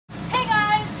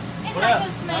it's What up? Echo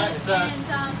Smith, It's us.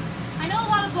 and I know a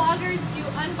lot of bloggers do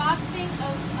unboxing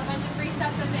of a bunch of free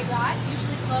stuff that they got,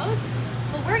 usually clothes.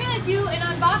 But we're gonna do an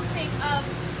unboxing of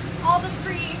all the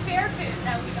free fair food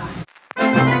that we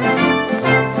got.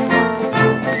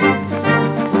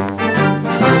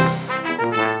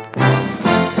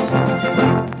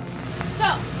 So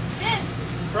this,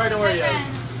 Fried my Oreos.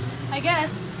 friends, I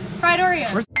guess, fried Oreos.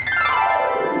 Fork.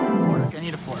 I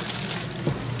need a fork.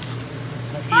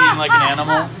 I'm eating like an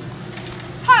animal.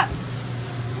 Ha!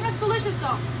 That's delicious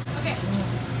though. Okay.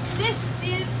 This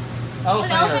is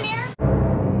an elephant ear.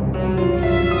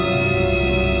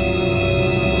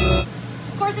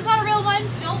 Of course, it's not a real one.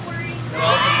 Don't worry. Of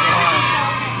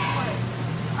course.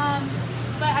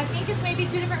 But I think it's maybe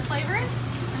 2 different flavors.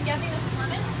 I'm guessing this is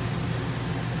lemon.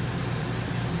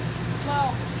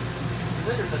 Well,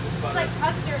 it's like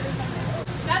custard or something.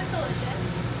 That's delicious.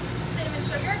 Cinnamon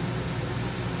sugar.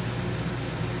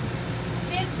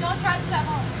 Kids, don't try this at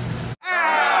home.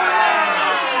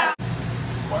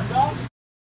 Corn dog?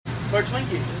 Or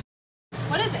Twinkie?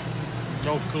 What is it?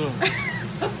 No clue.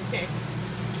 A stick.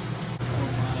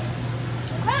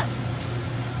 Huh.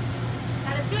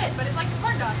 That is good, but it's like a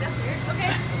corn dog. That's weird.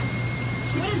 Okay.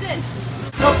 What is this?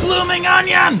 A blooming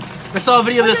onion! I saw a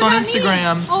video of What this does on that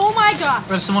Instagram. mean? Oh my god.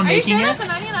 There's someone Are you making sure it. that's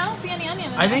an onion? I don't see any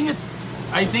onion in I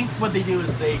there. think what they do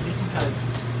is they do some kind of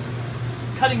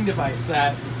cutting device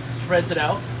that spreads it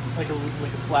out like a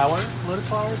flower, lotus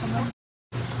flower or something.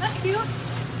 That's cute.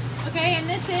 Okay, and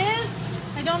this is,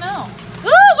 I don't know.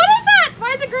 Ooh, what is that?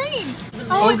 Why is it green?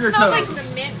 Oh, Ogre it smells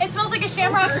Toast. like it smells like a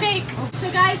Shamrock Shake.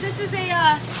 So guys, this is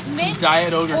a mint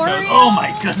Diet Ogre Oreo. Toast. Oh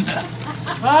my goodness.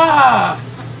 Ah!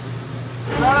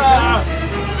 Ah!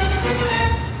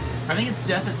 I think it's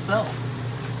death itself.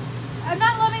 I'm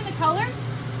not loving the color,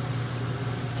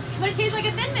 but it tastes like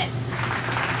a Thin Mint.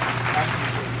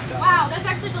 Wow, that's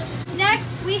actually delicious.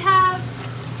 Next, we have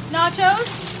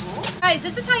nachos. Guys,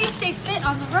 this is how you stay fit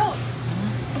on the road.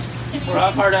 We'll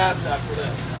have hard abs after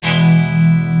this.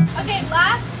 Okay,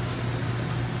 last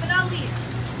but not least,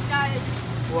 guys,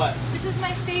 What? this is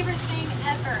my favorite thing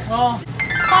ever. Oh.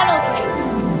 Funnel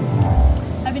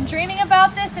cake. I've been dreaming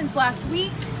about this since last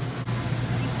week. I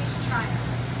think we should try it.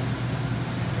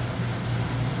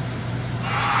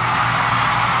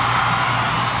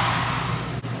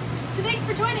 So thanks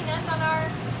for joining us on our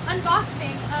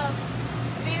unboxing of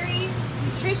very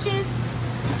nutritious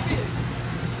food.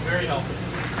 Very healthy.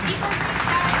 Eat more food,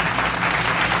 guys.